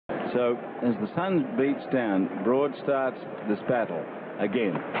So as the sun beats down, Broad starts this battle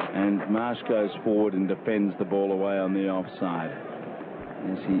again, and Marsh goes forward and defends the ball away on the offside.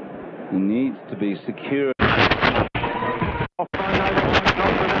 As he needs to be secure.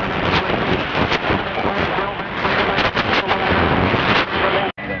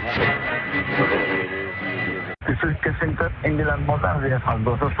 England modern ve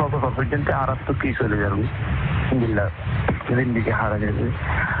fazla sosu sopirgente arattu ki söylüyorum. İngilizler zindagi haragezi.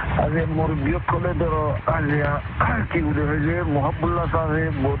 Aze morbiyo kole doro azya ki udehje muhabbullah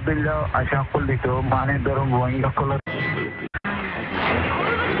sahe bodilla asha kollito mane doro goinga kole.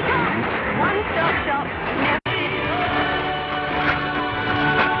 One stop shop.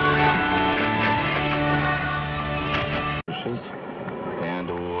 Down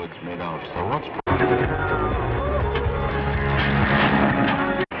towards mid-off. So what's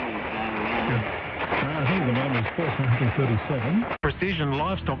Precision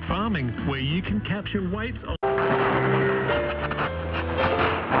livestock farming, where you can capture weights on...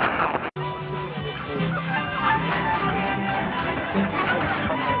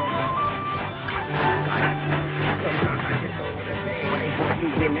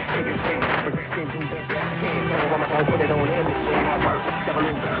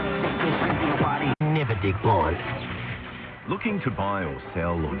 Never dig blind. Looking to buy or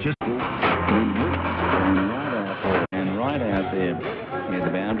sell or just... And right out there,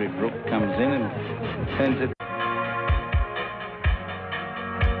 the boundary brook comes in and sends it.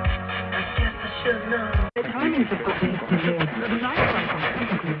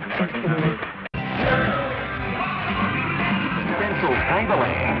 Central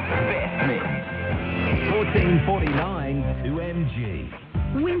Tableland, best mix. 1449 2MG.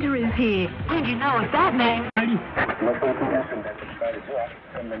 Winter is here, and you know what that means.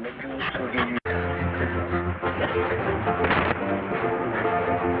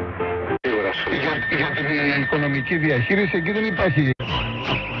 Οικονομική διαχείριση εκεί δεν υπάρχει.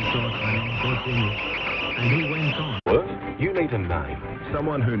 You need a name.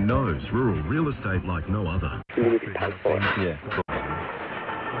 Someone who knows rural real estate like no other. Yeah.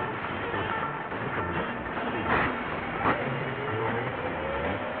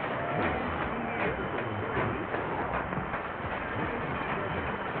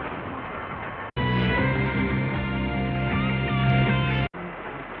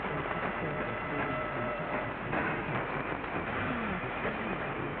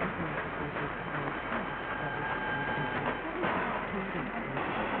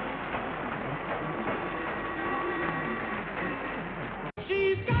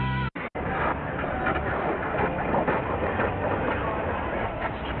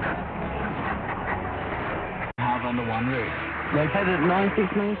 Under one roof. Located at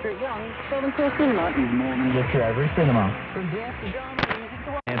 96 Main Street Young, Southern Cross Cinema is more than just your average cinema. From Dwarf to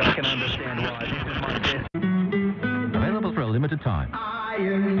Germany, and I can understand why this is my best. Available for a limited time.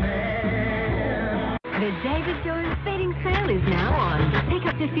 The David Jones betting sale is now on. Pick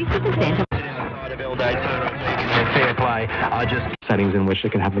up to 50%. Fair play. I just settings in which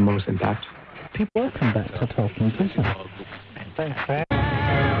it can have the most impact. People welcome back to Talking Business. Thanks, man.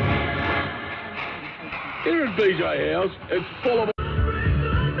 Here at BJ House, it's full of...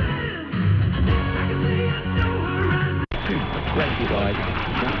 Thank you, guys.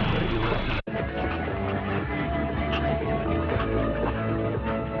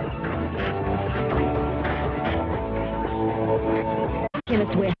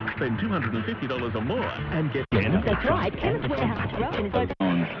 Kenneth Warehouse. Spend $250 or more and get... That's right, Kenneth Warehouse Road is open.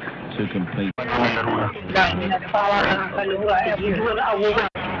 On to complete.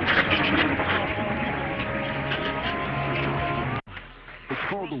 It's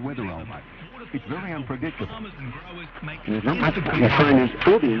called the weather element. It's very unpredictable. There's not much the farmers is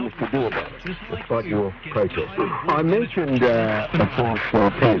to do about it, despite your protest. I mentioned, of course,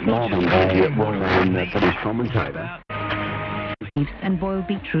 Piers Morgan, the well-known British commentator. And boiled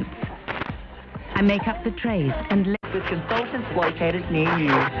beetroots. I make up the trays and let... With consultants located near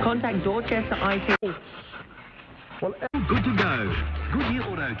you. Contact Dorchester IT. Well, good to go. Goodyear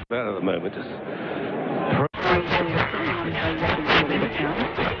Auto. At the moment, just...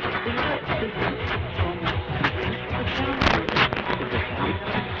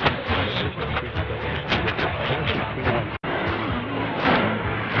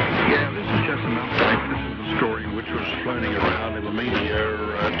 floating around in the media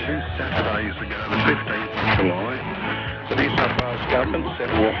 2 Saturdays ago, the 15th of July. The New South Wales government said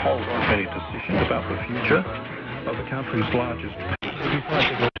it will hold on to any decisions about the future of the country's largest...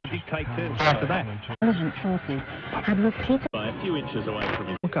 After that, intelligence sources had repeated... by a few inches away from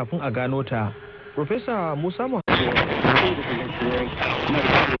him. Kafin a gano ta, Professor Musa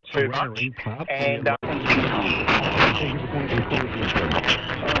very much. And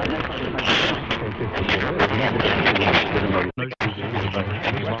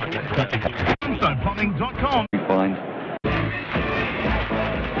plumbing.com. Fine.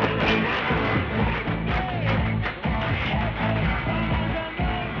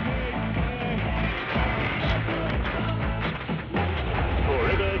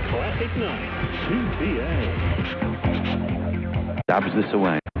 Forever Classic Night. 2PA. Dabs this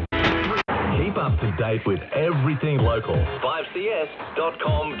away. Keep up to date with everything local. 5cs.com.au.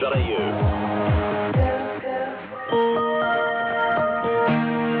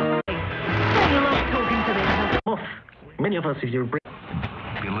 Many of us, if you bring...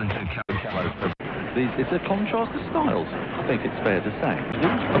 It's a contrast of styles, I think it's fair to say.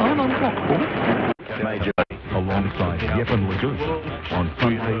 I'm unblockable. Major alongside Yep and Lagoon on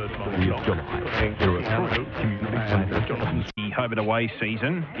Sunday, 30th July. Here at The home and away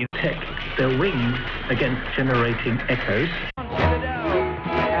season. protect their wings against generating echoes.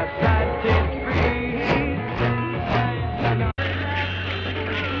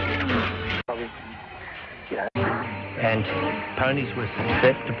 And ponies were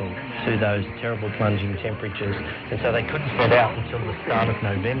susceptible to those terrible plunging temperatures, and so they couldn't set out until the start of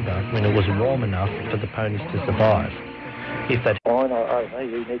November when it was warm enough for the ponies to survive. If they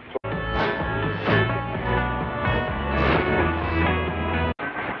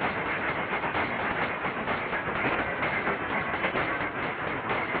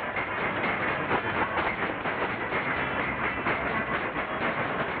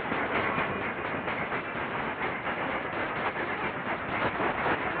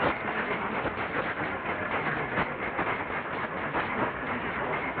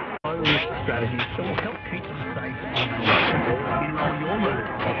strategies that will help keep them safe on your move.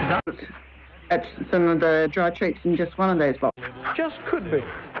 That's some of the dry treats in just one of those boxes. Just could be.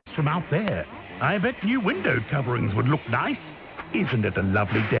 From out there, I bet new window coverings would look nice. Isn't it a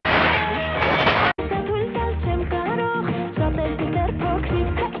lovely day?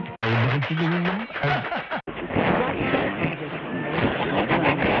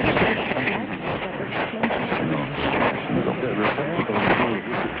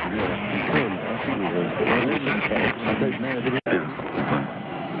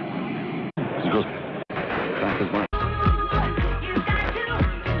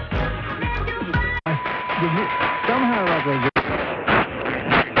 Somehow or other.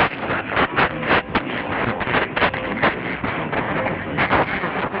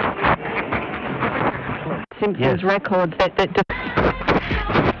 Simpsons records that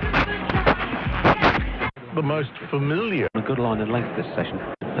The most familiar. A good line and length this session.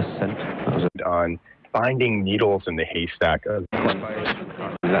 Ascent. That was on finding needles in the haystack. That's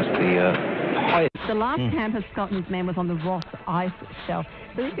the highest. The last camp of Scotland's men was on the Ross Ice Shelf.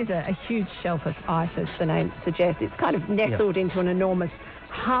 So this is a huge shelf of ice, as the name suggests. It's kind of nestled into an enormous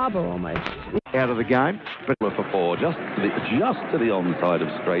harbour almost. Out of the game, but for four, just to the onside of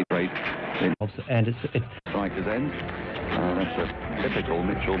straight. And it's Striker's end. That's a typical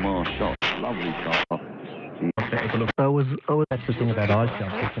Mitchell Marsh shot. Lovely shot. That's the thing about ice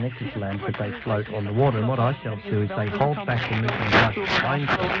shelves. They're connected to land, but they float on the water. And what ice shelves do is they hold back the movement of ice behind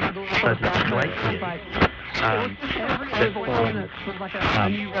them, so that the glaciers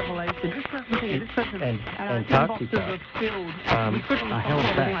and Antarctica are held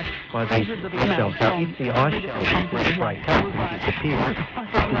back by these shelves. So if the ice shelves break up and disappear, the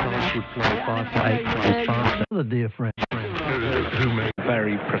ice would flow 5 to 8 times faster. The dear friend Who made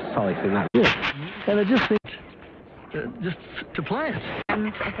very precise in that. Yeah. So they just just to play it. And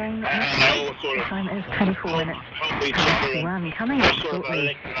again, time is 24 minutes past 1. Coming up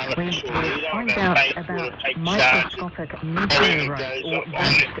shortly, we will find out about microscopic meteorites or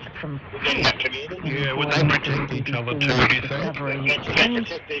dust from space. Yeah, would they protect each other too, do you think?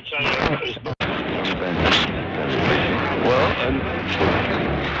 Well,